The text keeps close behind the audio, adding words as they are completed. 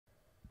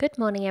Good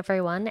morning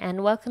everyone,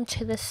 and welcome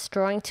to this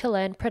Drawing to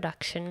Learn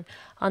production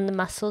on the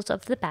muscles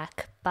of the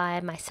back by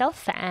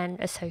myself and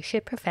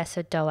Associate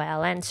Professor Prof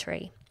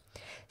El-Ansary.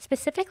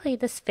 Specifically,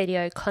 this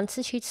video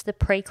constitutes the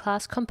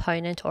pre-class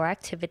component or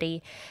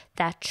activity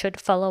that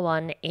should follow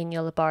on in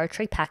your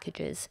laboratory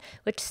packages,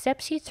 which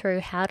steps you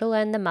through how to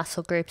learn the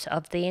muscle groups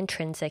of the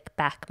intrinsic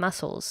back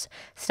muscles,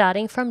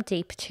 starting from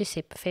deep to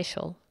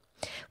superficial.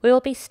 We will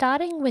be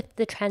starting with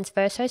the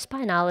Transverso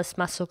spinalis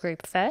muscle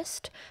group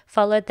first,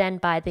 followed then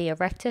by the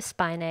Erector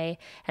Spinae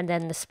and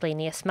then the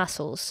splenius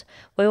muscles.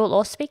 We will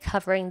also be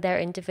covering their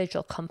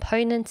individual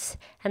components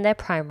and their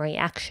primary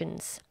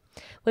actions.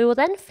 We will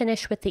then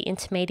finish with the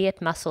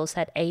intermediate muscles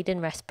that aid in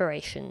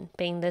respiration,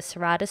 being the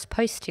Serratus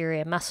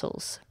posterior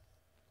muscles.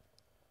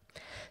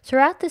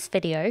 Throughout this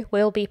video,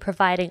 we will be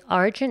providing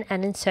origin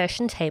and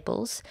insertion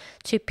tables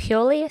to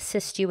purely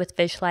assist you with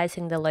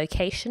visualizing the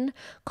location,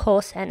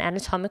 course, and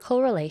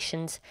anatomical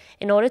relations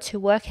in order to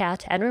work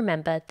out and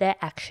remember their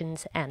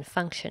actions and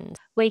functions.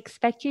 We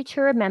expect you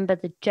to remember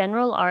the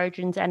general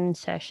origins and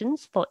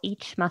insertions for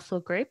each muscle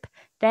group,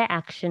 their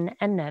action,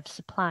 and nerve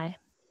supply.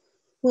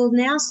 We'll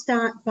now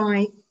start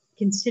by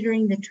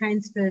considering the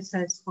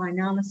Transverso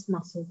spinalis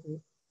muscle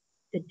group,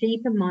 the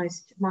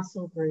deepermost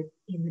muscle group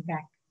in the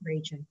back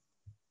region.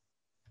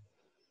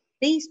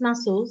 These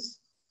muscles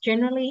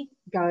generally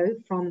go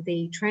from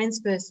the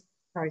transverse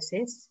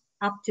process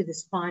up to the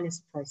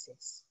spinous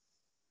process.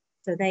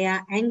 So they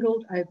are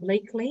angled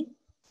obliquely,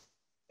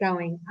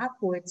 going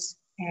upwards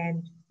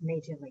and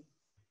medially.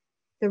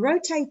 The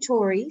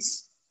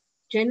rotatories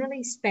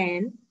generally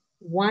span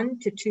 1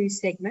 to 2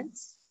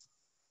 segments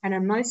and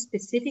are most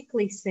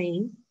specifically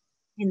seen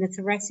in the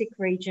thoracic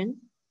region,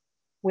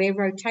 where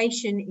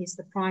rotation is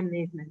the prime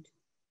movement.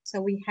 So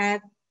we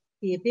have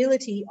the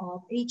ability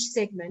of each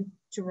segment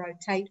to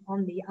rotate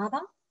on the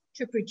other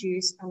to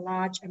produce a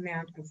large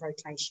amount of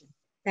rotation.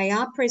 They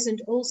are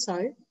present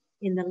also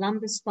in the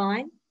lumbar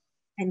spine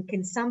and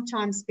can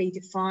sometimes be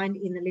defined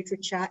in the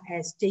literature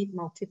as deep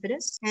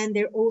multifidus, and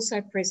they're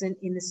also present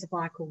in the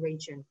cervical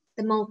region.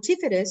 The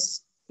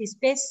multifidus is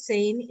best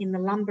seen in the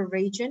lumbar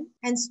region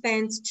and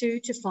spans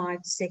 2 to 5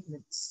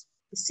 segments.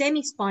 The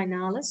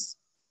semi-spinalis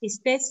is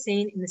best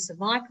seen in the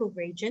cervical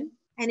region,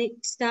 and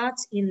it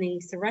starts in the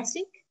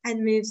thoracic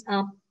and moves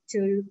up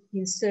to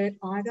insert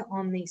either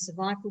on the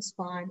cervical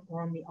spine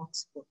or on the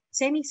occiput.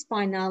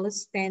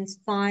 Semi-spinalis spans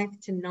 5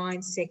 to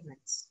 9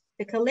 segments.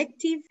 The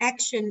collective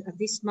action of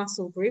this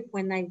muscle group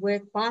when they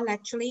work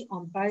bilaterally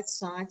on both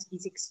sides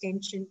is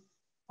extension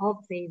of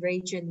the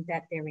region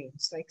that they're in.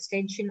 So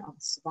extension of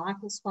the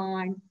cervical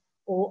spine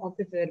or of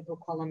the vertebral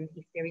column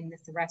if they're in the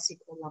thoracic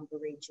or lumbar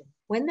region.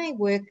 When they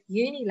work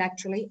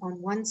unilaterally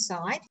on one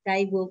side,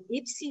 they will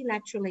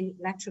ipsilaterally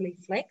laterally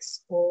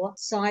flex or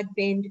side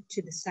bend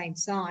to the same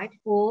side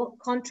or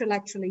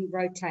contralaterally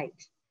rotate.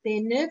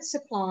 Their nerve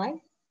supply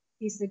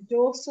is the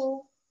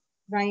dorsal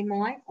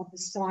rami of the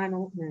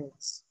spinal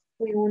nerves.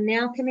 We will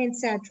now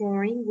commence our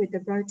drawing with the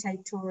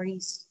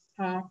rotatories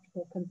part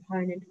or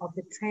component of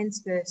the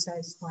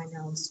Transverso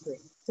spinalis group.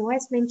 So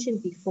as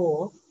mentioned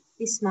before,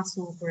 this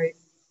muscle group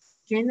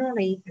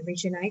generally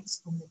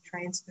originates on the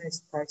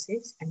transverse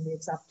process and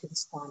moves up to the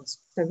spinous.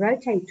 The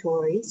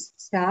rotatories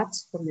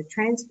starts from the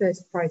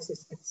transverse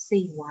process of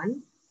C1,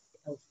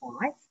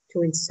 L5,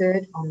 to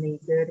insert on the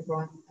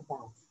vertebra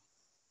above.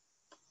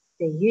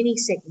 They're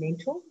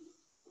unisegmental,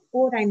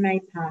 or they may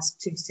pass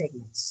 2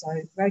 segments.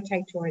 So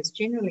rotatories,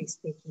 generally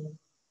speaking,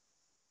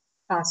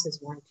 passes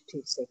 1 to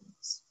 2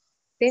 segments.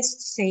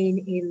 Best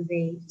seen in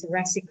the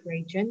thoracic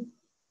region,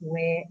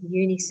 where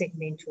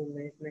unisegmental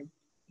movement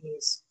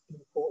is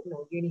important,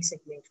 or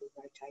unisegmental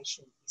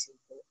rotation is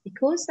important.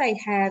 Because they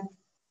have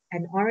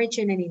an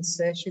origin and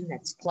insertion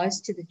that's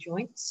close to the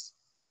joints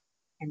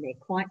and they're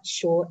quite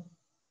short,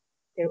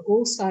 they're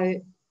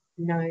also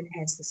known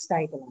as the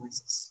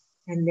stabilizers.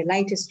 And the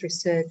latest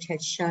research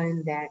has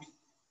shown that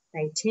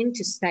they tend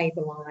to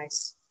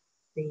stabilize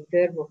the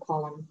vertebral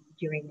column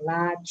during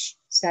large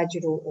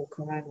sagittal or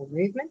coronal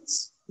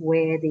movements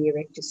where the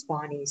Erector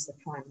Spinae is the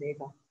prime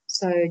mover.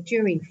 So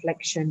during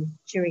flexion,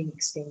 during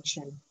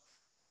extension,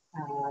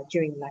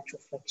 during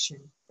lateral flexion.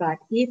 But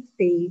if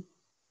the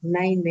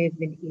main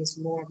movement is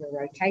more of a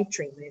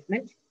rotatory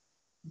movement,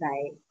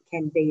 they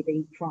can be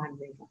the prime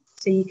mover.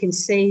 So you can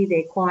see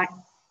they're quite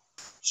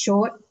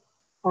short,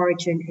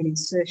 origin and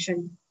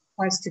insertion,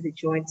 close to the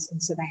joints,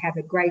 and so they have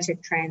a greater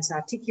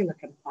transarticular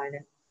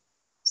component.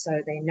 So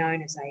they're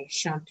known as a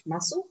shunt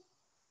muscle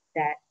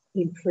that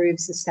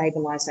improves the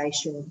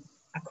stabilization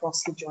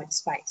across the joint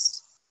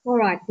space. All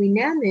right, we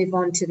now move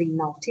on to the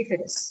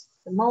multifidus.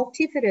 The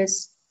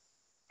multifidus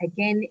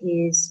again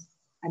is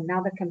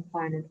another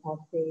component of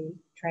the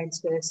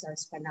Transverso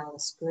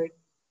spinalis group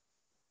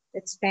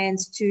that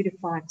spans 2 to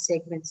 5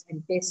 segments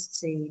and best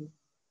seen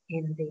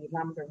in the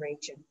lumbar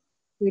region.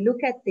 We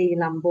look at the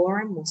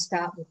lumborum, we'll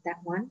start with that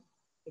one.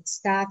 It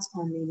starts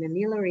on the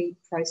mammillary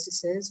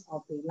processes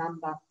of the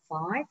lumbar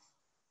 5,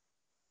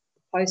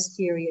 the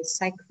posterior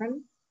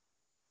sacrum,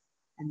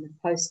 and the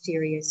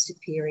posterior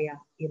superior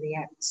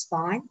iliac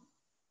spine.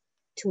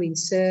 to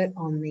insert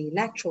on the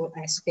lateral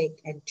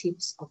aspect and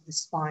tips of the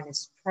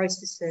spinous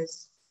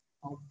processes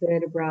of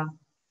vertebra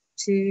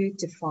 2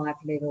 to 5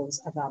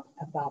 levels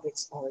above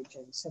its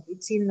origin. So if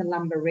it's in the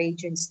lumbar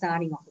region,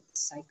 starting off at the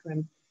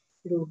sacrum,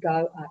 it will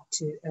go up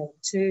to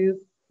L2.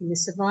 In the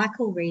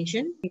cervical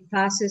region, it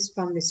passes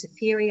from the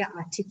superior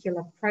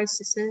articular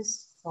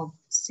processes of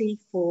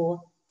C4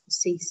 to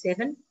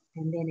C7,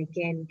 and then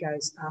again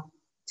goes up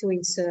to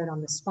insert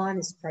on the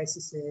spinous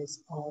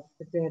processes of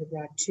the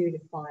vertebra 2 to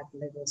 5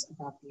 levels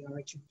above the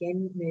origin,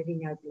 again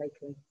moving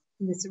obliquely.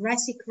 In the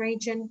thoracic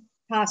region,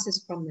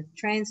 passes from the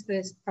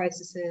transverse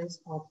processes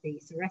of the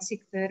thoracic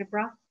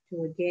vertebra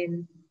to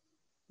again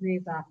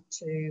move up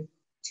to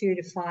 2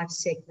 to 5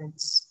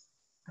 segments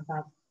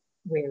above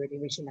where it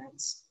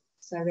originates.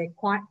 So they're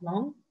quite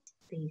long,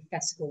 the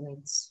fascicle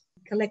lengths.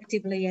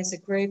 Collectively as a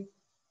group,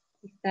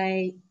 if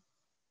they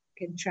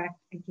contract,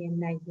 again,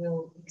 they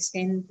will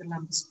extend the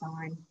lumbar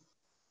spine,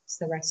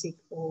 thoracic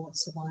or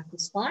cervical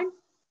spine,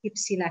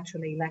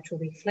 ipsilaterally,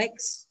 laterally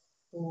flex,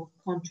 or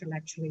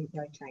contralaterally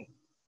rotate.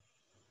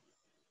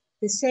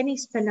 The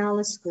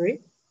Semi-Spinalis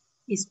group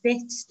is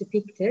best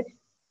depicted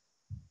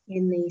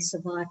in the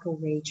cervical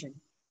region.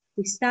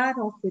 We start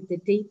off with the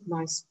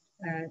deepmost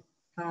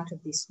part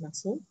of this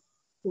muscle,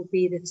 will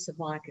be the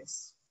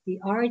cervicus. The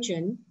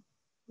origin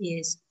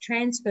is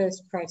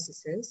transverse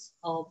processes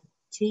of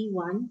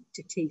T1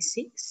 to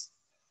T6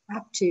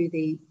 up to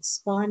the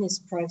spinous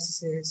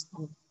processes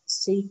of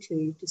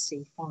C2 to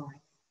C5.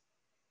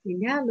 We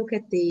now look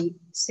at the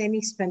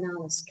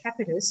Semi-Spinalis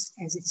Capitus.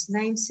 As its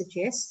name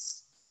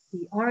suggests,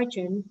 the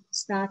origin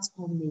starts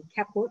on the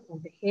caput or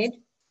the head,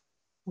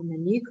 on the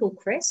nuchal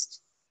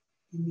crest,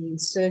 and the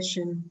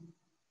insertion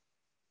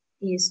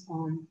is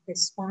on the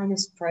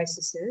spinous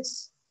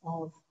processes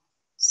of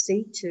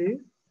C2,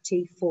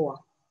 T4,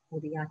 or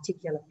the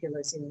articular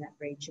pillars in that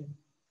region.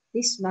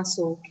 This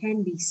muscle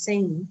can be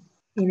seen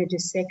in a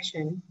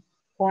dissection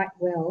quite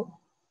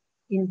well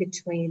in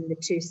between the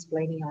two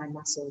spleniae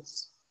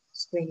muscles,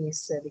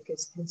 Splenius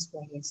cervicus and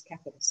Splenius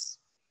capitis.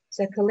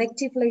 So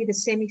collectively, the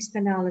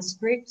Semi-Spinalis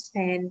group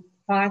span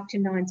 5 to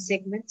 9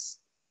 segments.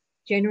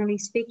 Generally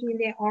speaking,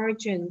 their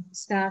origin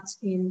starts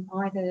in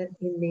either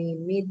in the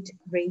mid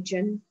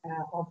region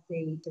of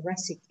the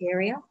thoracic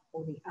area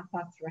or the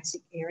upper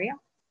thoracic area.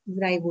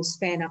 They will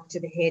span up to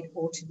the head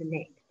or to the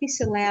neck.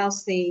 This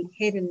allows the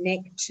head and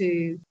neck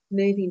to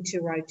move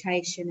into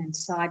rotation and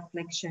side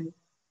flexion,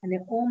 and they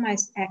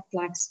almost act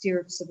like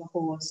stirrups of a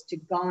horse to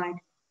guide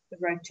the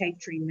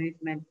rotatory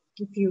movement.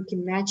 If you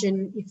can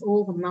imagine, if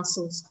all the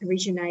muscles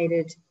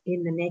originated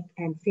in the neck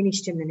and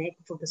finished in the neck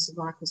for the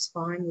cervical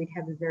spine, we'd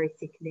have a very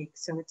thick neck.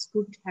 So it's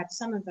good to have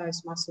some of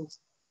those muscles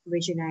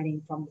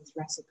originating from the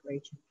thoracic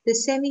region. The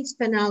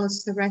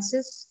Semi-Spinalis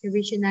thoracis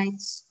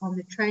originates on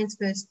the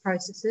transverse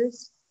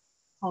processes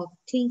of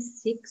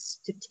T6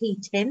 to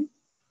T10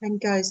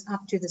 and goes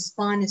up to the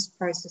spinous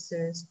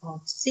processes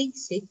of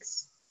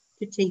C6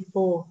 to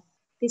T4.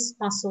 This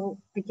muscle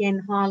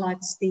again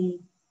highlights the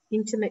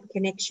intimate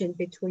connection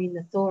between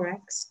the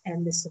thorax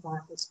and the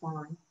cervical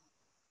spine.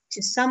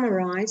 To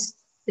summarise,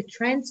 the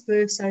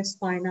Transverso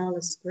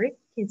spinalis group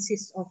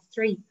consists of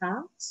 3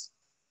 parts: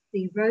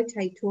 the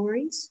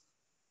rotatories,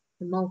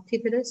 the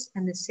multifidus,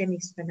 and the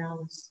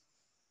semi-spinalis.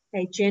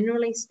 They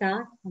generally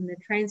start on the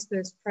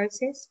transverse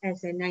process,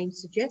 as their name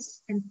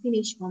suggests, and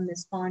finish on the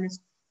spinous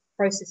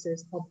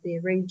processes of the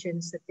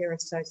regions that they're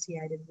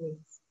associated with.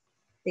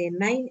 Their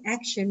main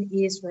action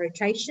is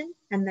rotation,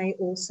 and they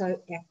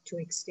also act to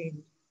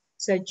extend.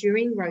 So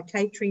during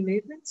rotatory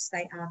movements,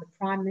 they are the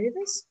prime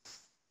movers,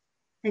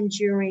 and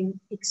during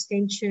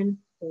extension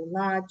or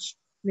large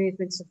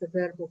movements of the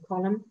vertebral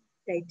column,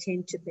 they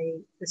tend to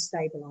be the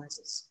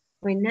stabilizers.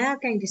 We're now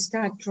going to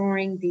start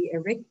drawing the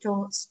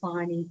Erector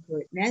Spinae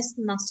group. And as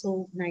the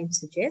muscle name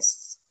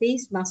suggests,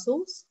 these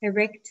muscles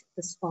erect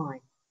the spine.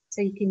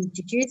 So you can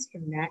deduce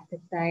from that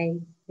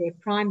their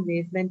prime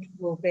movement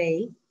will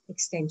be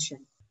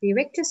extension. The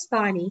Erector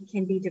Spinae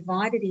can be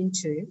divided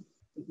into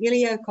the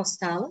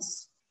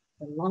Iliocostalis,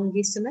 the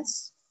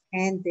longissimus,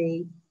 and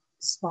the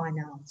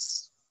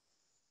spinalis.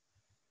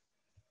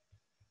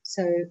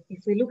 So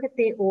if we look at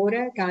their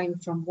order going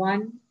from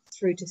 1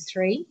 through to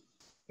 3,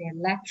 they're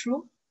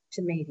lateral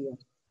to medial.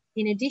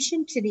 In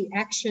addition to the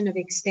action of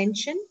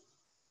extension,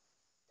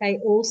 they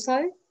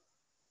also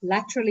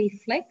laterally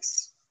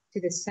flex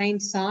to the same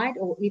side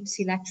or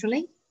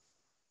ipsilaterally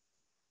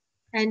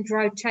and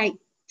rotate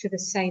to the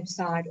same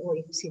side or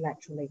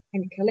ipsilaterally.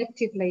 And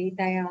collectively,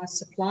 they are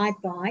supplied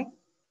by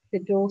the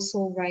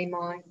dorsal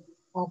rami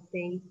of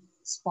the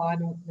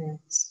spinal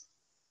nerves.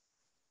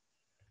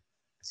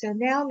 So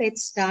now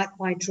let's start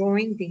by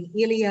drawing the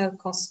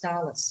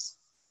iliocostalis.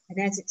 And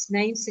as its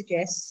name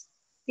suggests,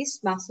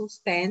 this muscle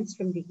spans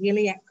from the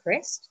iliac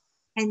crest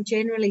and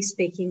generally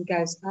speaking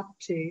goes up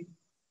to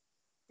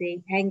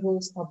the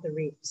angles of the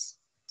ribs.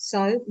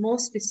 So more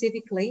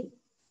specifically,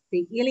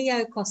 the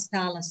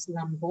iliocostalis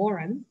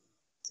lumborum,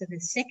 so the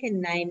second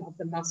name of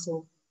the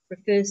muscle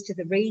refers to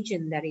the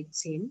region that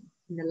it's in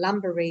the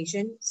lumbar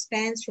region,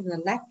 spans from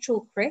the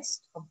lateral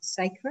crest of the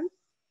sacrum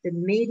the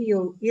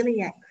medial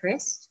iliac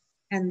crest,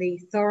 and the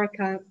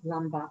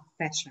thoracolumbar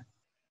fascia.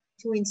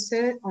 To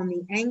insert on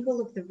the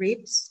angle of the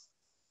ribs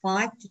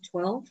 5 to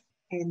 12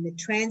 and the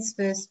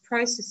transverse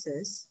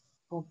processes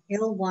of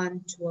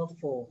L1 to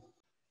L4.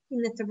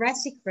 In the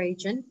thoracic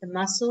region, the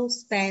muscle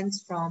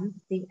spans from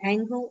the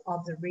angle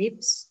of the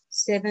ribs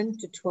 7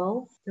 to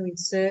 12 to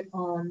insert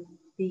on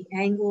the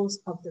angles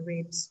of the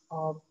ribs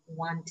of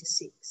 1 to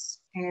 6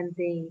 and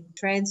the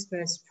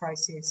transverse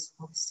process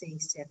of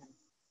C7.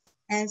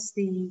 As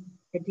the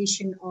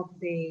addition of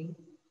the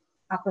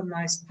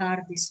uppermost part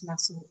of this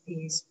muscle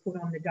is put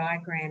on the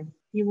diagram,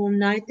 you will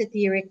note that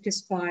the Erector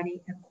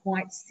Spinae are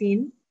quite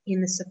thin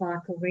in the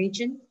cervical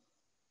region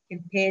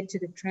compared to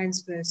the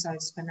Transverso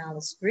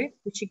Spinalis Group,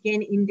 which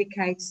again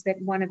indicates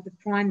that one of the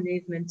prime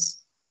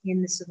movements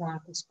in the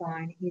cervical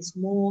spine is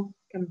more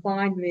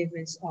combined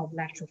movements of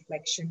lateral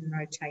flexion and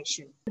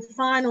rotation. The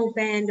final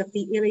band of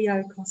the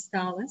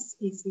Iliocostalis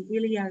is the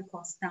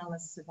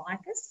Iliocostalis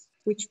Cervicus,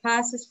 which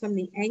passes from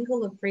the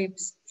angle of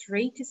ribs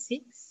 3 to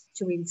 6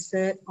 to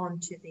insert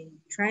onto the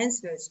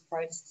transverse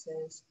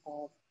processes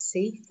of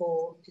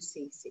C4 to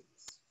C6.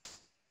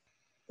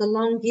 The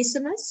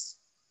longissimus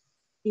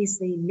is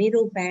the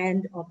middle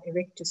band of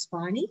Erector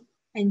Spinae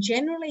and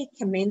generally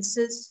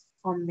commences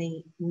on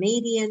the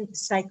median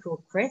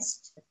sacral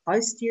crest, the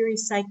posterior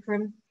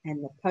sacrum,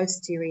 and the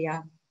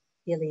posterior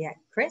iliac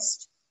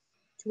crest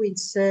to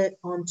insert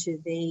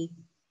onto the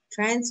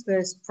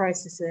transverse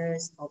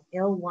processes of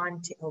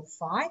L1 to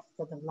L5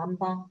 for the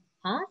lumbar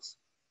part.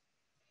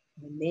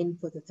 And then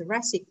for the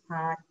thoracic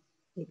part,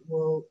 it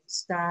will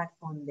start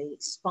on the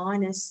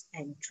spinous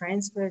and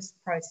transverse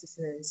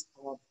processes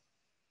of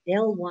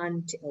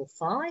L1 to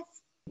L5,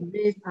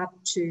 move up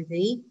to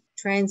the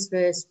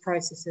transverse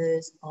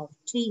processes of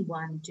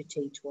T1 to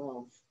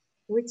T12.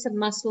 So it's a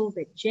muscle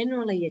that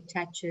generally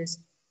attaches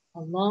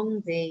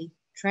along the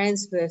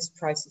transverse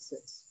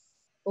processes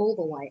all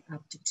the way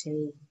up to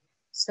T.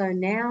 So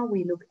now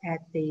we look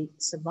at the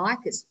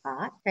cervicus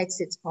part, takes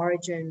its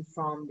origin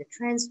from the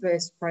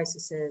transverse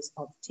processes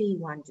of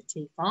T1 to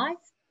T5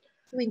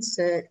 to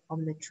insert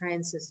on the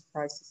transverse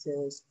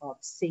processes of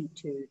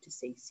C2 to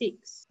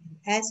C6.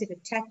 As it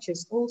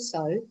attaches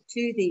also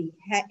to the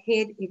head,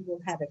 it will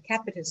have a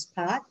capitus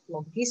part,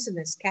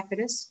 longissimus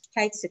capitus,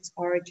 takes its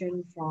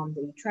origin from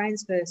the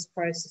transverse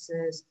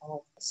processes of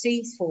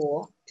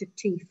C4 to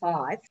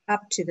T5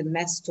 up to the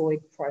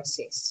mastoid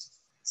process.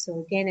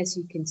 So again, as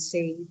you can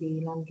see,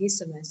 the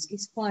longissimus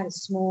is quite a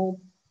small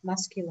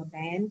muscular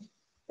band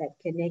that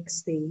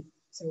connects the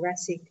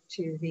thoracic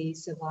to the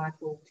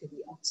cervical to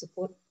the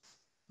occiput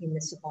in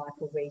the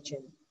cervical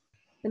region.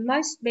 The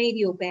most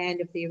medial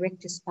band of the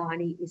Erector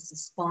Spinae is the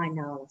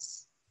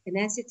spinalis, and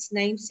as its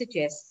name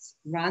suggests,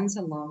 runs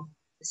along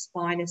the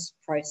spinous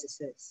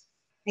processes.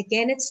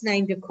 Again, it's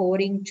named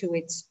according to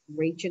its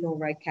regional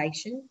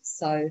location.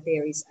 So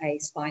there is a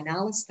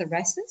spinalis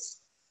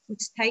thoracis,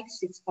 which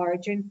takes its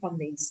origin from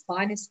the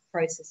spinous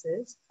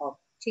processes of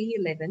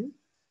T11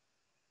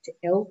 to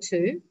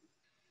L2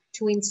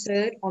 to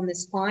insert on the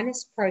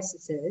spinous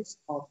processes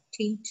of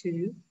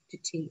T2 to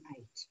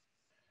T8.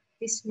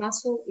 This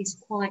muscle is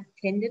quite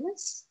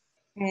tendinous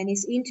and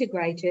is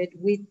integrated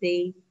with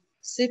the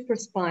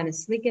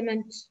supraspinous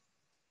ligament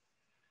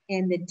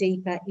and the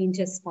deeper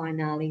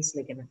interspinalis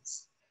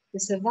ligaments. The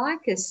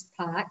cervicus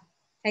part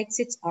takes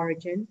its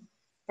origin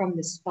from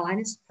the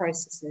spinous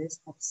processes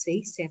of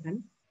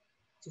C7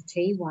 to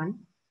T1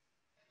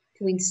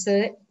 to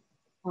insert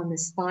on the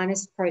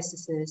spinous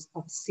processes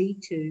of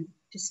C2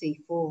 to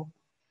C4.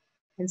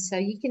 And so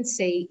you can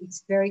see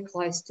it's very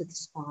close to the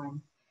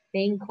spine.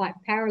 Being quite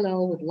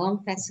parallel with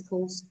long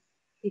fascicles,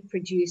 it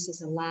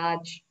produces a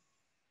large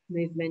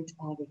movement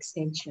of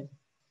extension,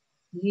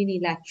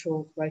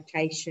 unilateral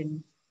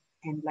rotation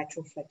and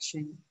lateral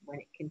flexion when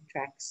it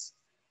contracts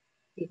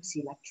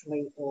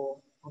ipsilaterally or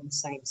on the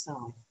same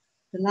side.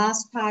 The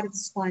last part of the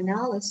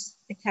spinalis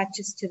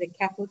attaches to the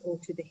caput or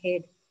to the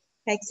head,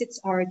 takes its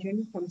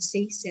origin from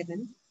C7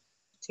 to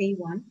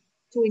T1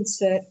 to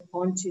insert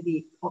onto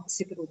the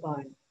occipital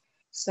bone.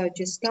 So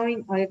just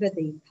going over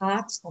the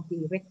parts of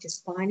the Erector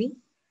Spinae,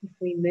 if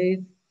we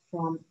move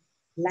from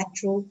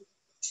lateral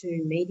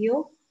to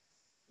medial,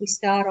 we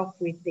start off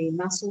with the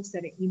muscles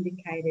that are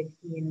indicated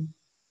in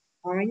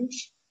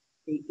orange,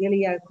 the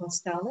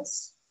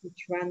iliocostalis,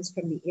 which runs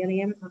from the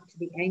ilium up to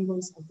the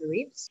angles of the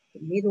ribs,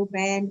 the middle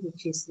band,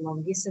 which is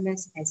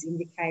longissimus as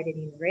indicated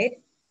in red,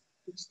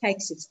 which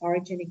takes its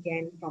origin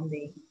again from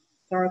the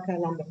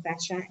thoracolumbar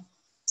fascia,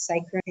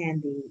 sacrum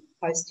and the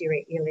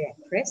posterior iliac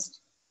crest,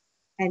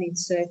 and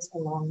inserts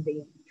along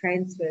the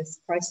transverse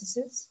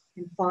processes,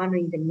 and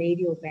finally the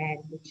medial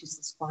band, which is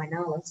the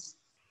spinalis,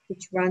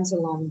 which runs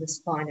along the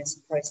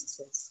spinous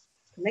processes.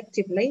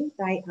 Collectively,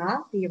 they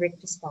are the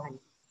Erector Spinae.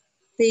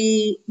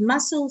 The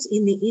muscles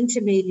in the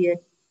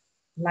intermediate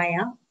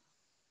layer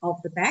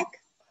of the back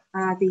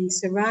are the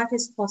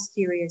Serratus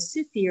posterior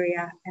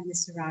superior and the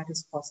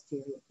Serratus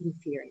posterior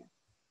inferior.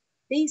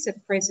 These are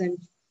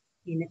present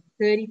in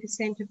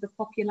 30% of the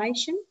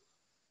population.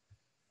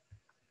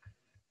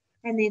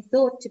 and they're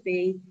thought to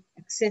be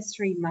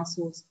accessory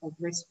muscles of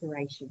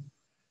respiration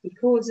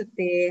because of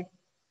their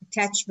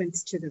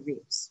attachments to the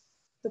ribs.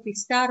 So if we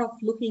start off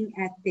looking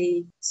at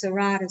the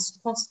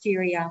serratus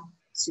posterior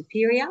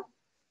superior,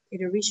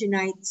 it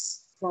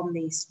originates from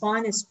the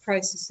spinous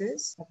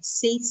processes of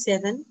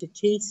C7 to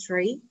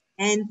T3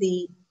 and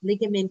the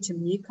ligamentum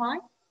nuchae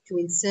to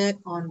insert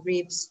on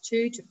ribs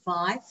 2 to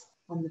 5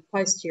 on the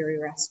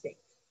posterior aspect.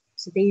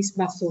 So these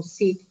muscles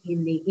sit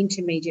in the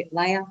intermediate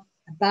layer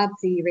above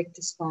the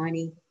Erector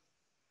Spinae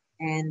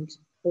and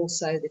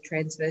also the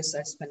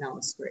Transverso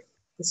Spinalis Group.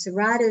 The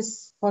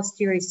serratus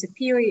posterior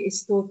superior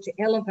is thought to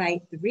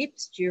elevate the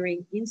ribs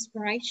during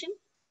inspiration,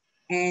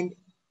 and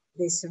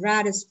the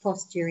serratus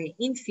posterior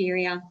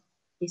inferior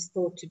is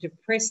thought to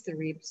depress the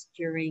ribs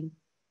during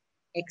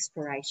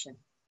expiration.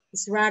 The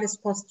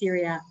serratus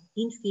posterior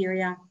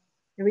inferior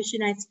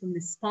originates from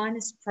the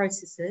spinous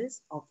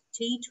processes of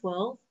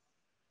T12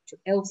 to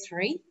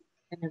L3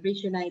 and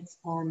originates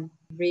on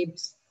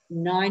ribs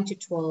 9 to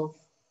 12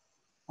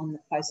 on the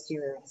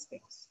posterior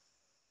aspects.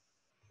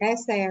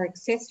 As they are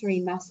accessory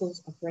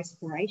muscles of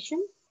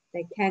respiration,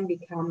 they can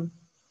become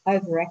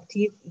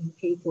overactive in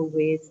people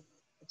with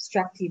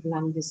obstructive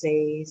lung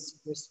disease,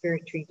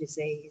 respiratory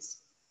disease,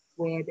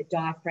 where the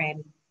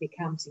diaphragm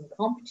becomes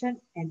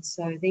incompetent, and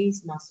so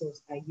these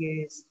muscles are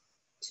used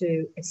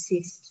to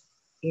assist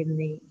in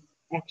the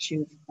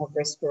action of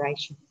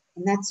respiration.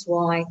 And that's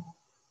why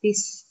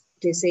this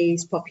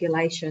disease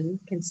population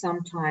can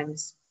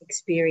sometimes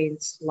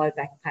experience low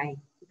back pain,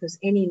 because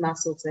any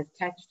muscles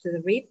attached to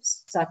the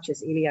ribs, such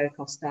as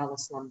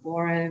Iliocostalis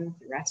lumborum,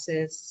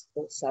 Serratus,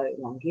 also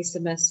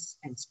longissimus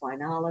and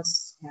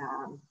spinalis,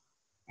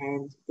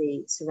 and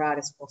the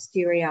serratus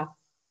posterior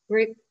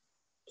group,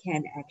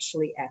 can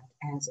actually act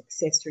as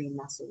accessory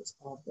muscles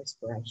of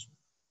respiration.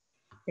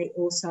 They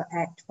also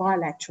act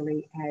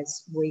bilaterally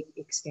as weak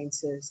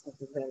extensors of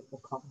the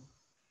vertebral column.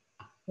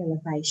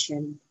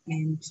 Elevation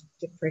and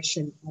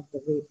depression of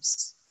the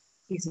ribs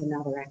is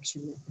another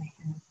action that they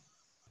have.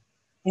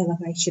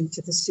 Elevation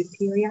to the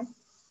superior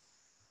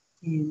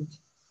and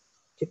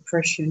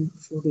depression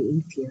for the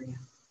inferior.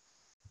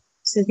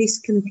 So this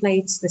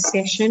completes the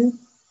session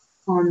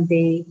on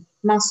the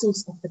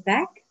muscles of the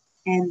back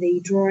and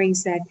the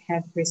drawings that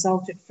have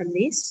resulted from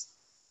this,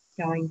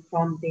 going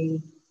from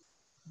the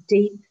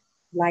deep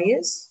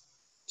layers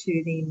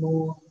to the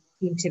more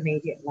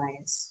intermediate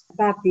layers.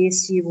 Above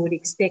this, you would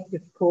expect,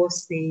 of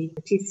course, the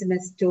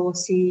latissimus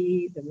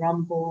dorsi, the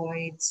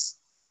rhomboids,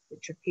 the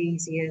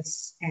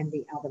trapezius, and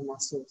the other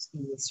muscles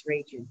in this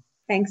region.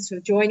 Thanks for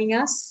joining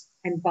us,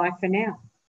 and bye for now.